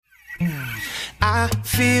I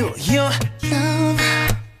feel your love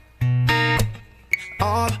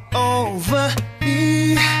all over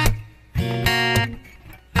me.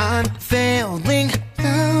 Unfailing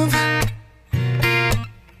love,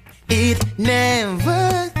 it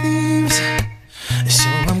never leaves. So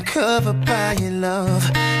I'm covered by your love.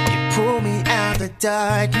 You pull me out the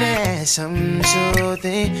darkness. I'm so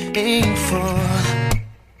thankful.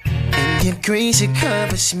 And your grace, it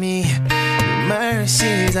covers me. Your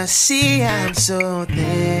mercies I see. I'm so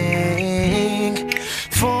thankful.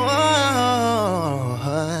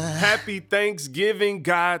 Happy Thanksgiving,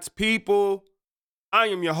 God's people. I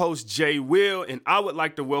am your host, Jay Will, and I would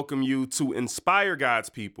like to welcome you to Inspire God's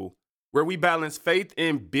People, where we balance faith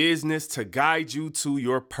and business to guide you to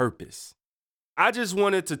your purpose. I just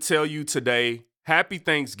wanted to tell you today, happy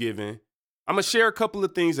Thanksgiving. I'm going to share a couple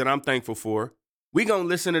of things that I'm thankful for. We're going to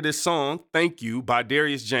listen to this song, Thank You, by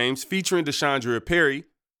Darius James, featuring Deshandra Perry,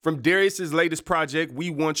 from Darius's latest project, We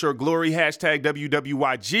Want Your Glory, hashtag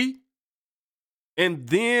WWYG. And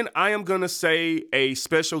then I am going to say a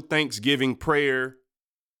special Thanksgiving prayer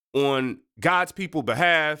on God's people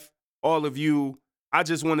behalf, all of you. I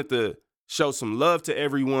just wanted to show some love to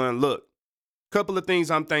everyone. Look, a couple of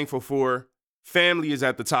things I'm thankful for. Family is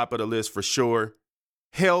at the top of the list for sure.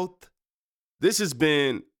 Health. This has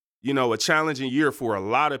been, a challenging year for a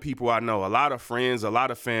lot of people I know, a lot of friends, a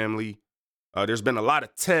lot of family. There's been a lot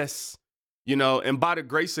of tests, and by the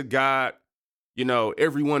grace of God,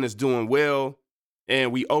 everyone is doing well.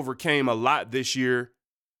 And we overcame a lot this year.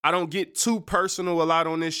 I don't get too personal a lot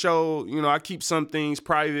on this show. I keep some things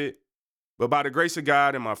private. But by the grace of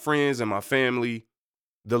God and my friends and my family,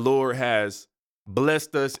 the Lord has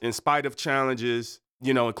blessed us in spite of challenges,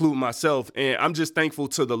 including myself. And I'm just thankful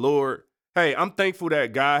to the Lord. Hey, I'm thankful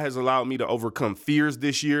that God has allowed me to overcome fears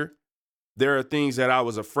this year. There are things that I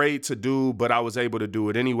was afraid to do, but I was able to do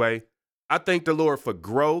it anyway. I thank the Lord for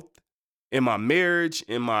growth in my marriage,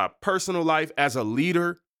 in my personal life as a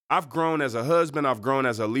leader. I've grown as a husband. I've grown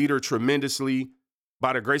as a leader tremendously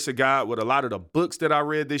by the grace of God with a lot of the books that I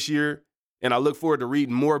read this year. And I look forward to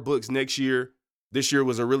reading more books next year. This year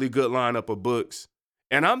was a really good lineup of books.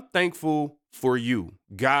 And I'm thankful for you,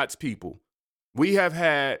 God's people. We have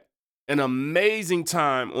had an amazing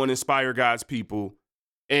time on Inspire God's People.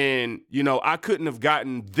 And, I couldn't have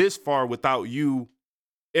gotten this far without you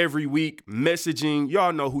every week messaging.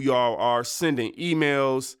 Y'all know who y'all are, sending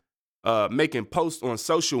emails, making posts on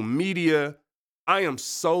social media. I am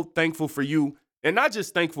so thankful for you. And not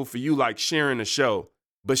just thankful for you like sharing the show,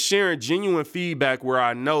 but sharing genuine feedback where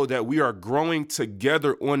I know that we are growing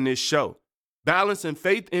together on this show, balancing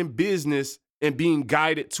faith and business and being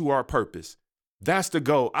guided to our purpose. That's the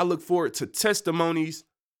goal. I look forward to testimonies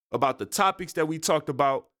about the topics that we talked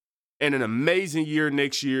about and an amazing year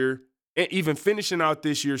next year and even finishing out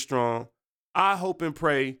this year strong. I hope and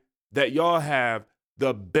pray that y'all have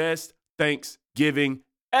the best Thanksgiving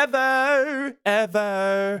ever.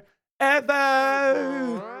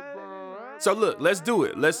 So look, let's do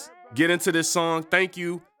it. Let's get into this song. Thank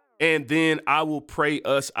you. And then I will pray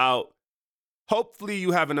us out. Hopefully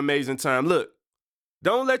you have an amazing time. Look,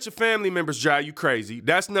 don't let your family members drive you crazy.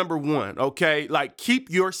 That's number one, okay? Keep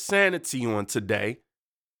your sanity on today.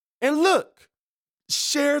 And look,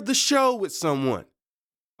 share the show with someone,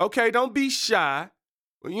 okay? Don't be shy.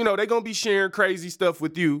 They're going to be sharing crazy stuff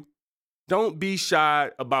with you. Don't be shy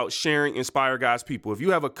about sharing Inspire God's People. If you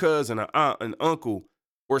have a cousin, an aunt, an uncle,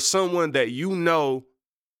 or someone that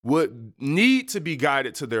would need to be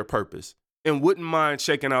guided to their purpose and wouldn't mind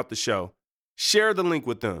checking out the show, share the link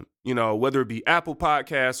with them, whether it be Apple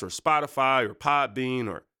Podcasts or Spotify or Podbean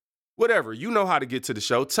or whatever. You know how to get to the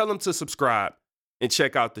show. Tell them to subscribe and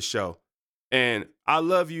check out the show. And I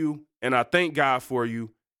love you and I thank God for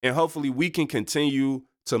you. And hopefully we can continue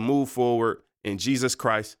to move forward in Jesus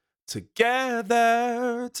Christ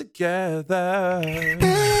together.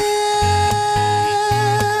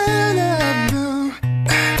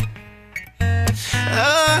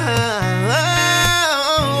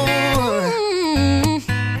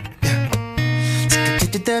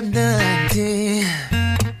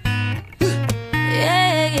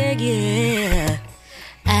 Yeah.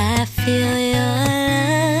 I feel your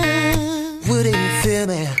love. What do you feel,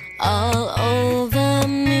 man? All over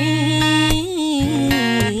me.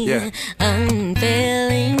 Yeah.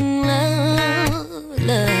 Unfailing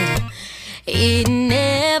love. It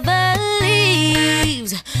never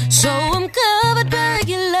leaves. So I'm covered by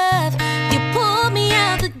your love. You pull me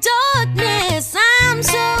out the darkness. I'm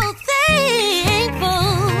so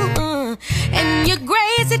thankful. And your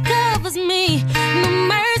grace, it covers me. The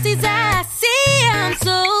mercies I see, I'm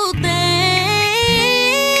so thankful.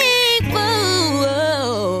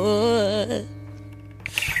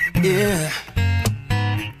 Yeah.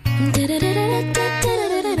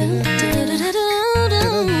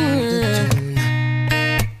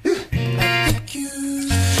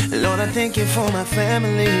 Lord, I thank you for my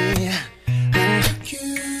family. And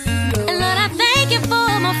Lord, I thank you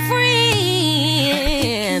for my friends.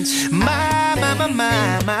 My,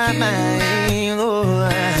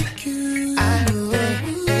 Lord.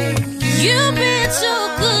 You've been so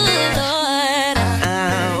good, Lord.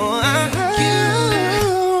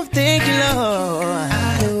 Thank you, Lord.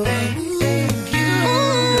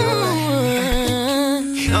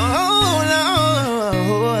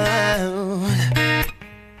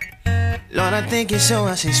 Lord, I thank you so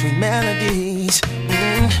I sing sweet melodies.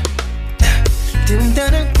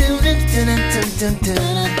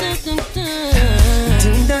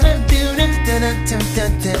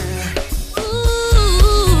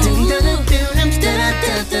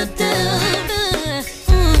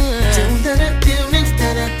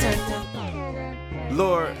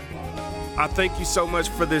 Lord, I thank you so much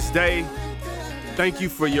for this day. Thank you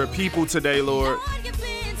for your people today, Lord.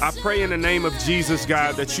 I pray in the name of Jesus,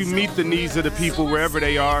 God, that you meet the needs of the people wherever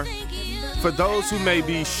they are. For those who may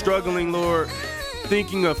be struggling, Lord,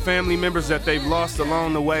 thinking of family members that they've lost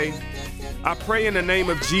along the way, I pray in the name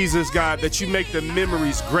of Jesus, God, that you make the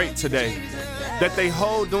memories great today, that they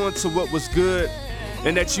hold on to what was good,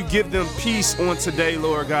 and that you give them peace on today,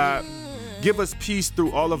 Lord God. Give us peace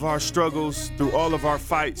through all of our struggles, through all of our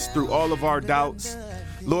fights, through all of our doubts.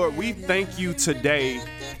 Lord, we thank you today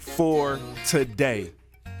for today.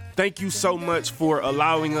 Thank you so much for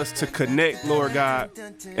allowing us to connect, Lord God.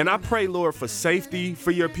 And I pray, Lord, for safety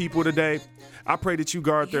for your people today. I pray that you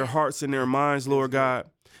guard their hearts and their minds, Lord God.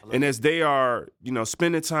 And as they are,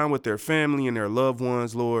 spending time with their family and their loved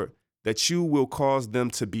ones, Lord, that you will cause them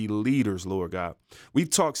to be leaders, Lord God. We've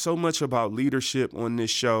talked so much about leadership on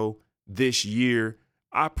this show this year.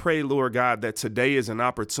 I pray, Lord God, that today is an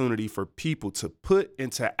opportunity for people to put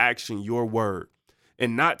into action your word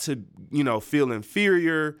and not to, feel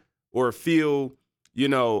inferior or feel,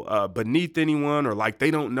 beneath anyone or like they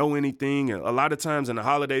don't know anything. And a lot of times in the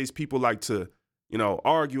holidays, people like to,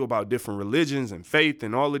 argue about different religions and faith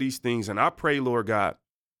and all of these things. And I pray, Lord God,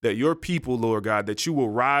 that your people, Lord God, that you will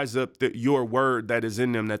rise up your word that is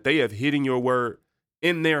in them, that they have hidden your word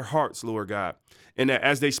in their hearts, Lord God. And that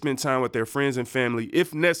as they spend time with their friends and family,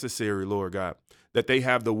 if necessary, Lord God, that they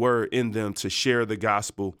have the word in them to share the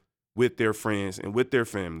gospel with their friends and with their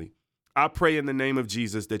family. I pray in the name of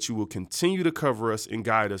Jesus that you will continue to cover us and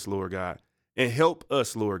guide us, Lord God, and help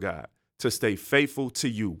us, Lord God, to stay faithful to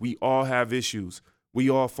you. We all have issues. We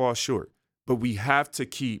all fall short, but we have to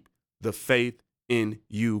keep the faith in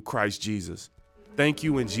you, Christ Jesus. Thank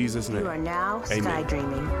you in Jesus' name. You are now Amen. sky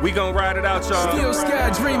dreaming. We gonna ride it out, y'all. Still sky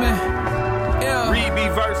dreaming. Yeah.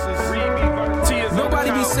 Reed versus Tia's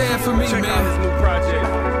Nobody be sad for me, Check man. out his new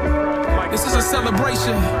project. This is a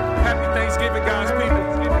celebration. Happy Thanksgiving, God's people.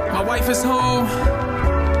 My wife is home.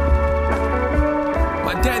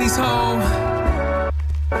 My daddy's home.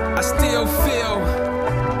 I still feel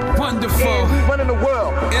wonderful. Running the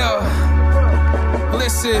world. Yeah.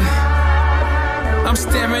 Listen, I'm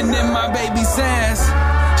staring in my baby's eyes.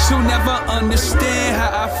 She'll never understand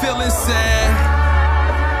how I feel inside.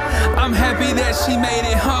 I'm happy that she made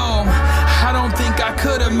it home. I don't think I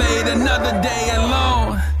could have made another day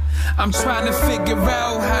alone. I'm trying to figure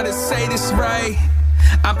out how to say this right.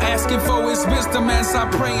 I'm asking for his wisdom as I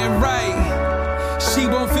pray and write. She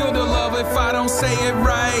won't feel the love if I don't say it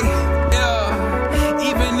right. Yeah.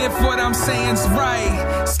 Even if what I'm saying's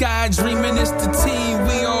right. Sky dreaming is the team,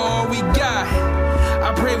 we all we got.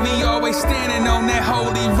 I pray we always standing on that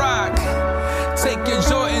holy rock. Take your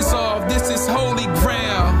Jordans off, this is holy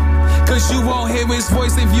ground. Cause you won't hear his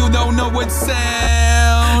voice if you don't know what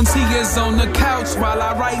sounds. He is on the couch while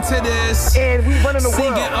I write to this. And we running the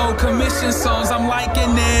Singing world. old commission songs, I'm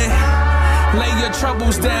liking it. Lay your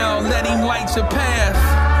troubles down, let him light your path.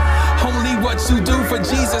 Only what you do for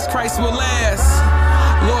Jesus Christ will last.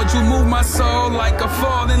 Lord, you move my soul like a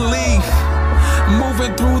falling leaf,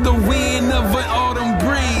 moving through the wind of an autumn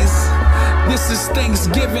breeze. This is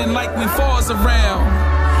Thanksgiving like when fall's around.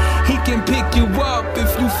 He can pick you up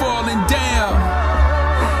if you falling down.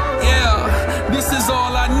 Yeah, this is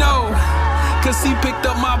all I know. Cause he picked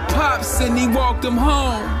up my pops and he walked him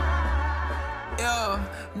home. Yeah,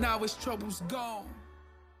 now his trouble's gone.